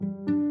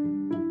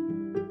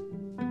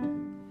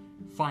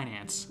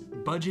finance,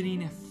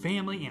 budgeting,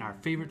 family, and our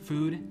favorite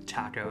food,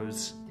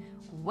 tacos.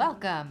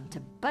 Welcome to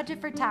Budget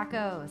for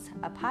Tacos,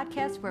 a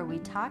podcast where we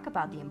talk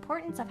about the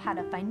importance of how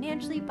to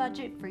financially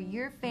budget for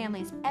your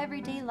family's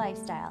everyday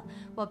lifestyle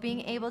while being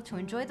able to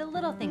enjoy the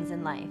little things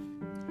in life.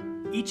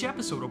 Each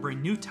episode will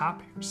bring new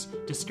topics,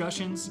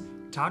 discussions,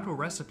 taco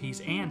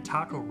recipes, and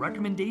taco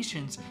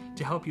recommendations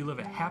to help you live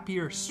a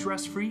happier,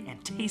 stress-free,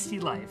 and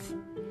tasty life.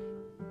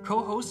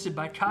 Co-hosted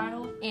by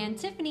Kyle and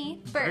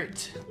Tiffany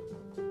Burt.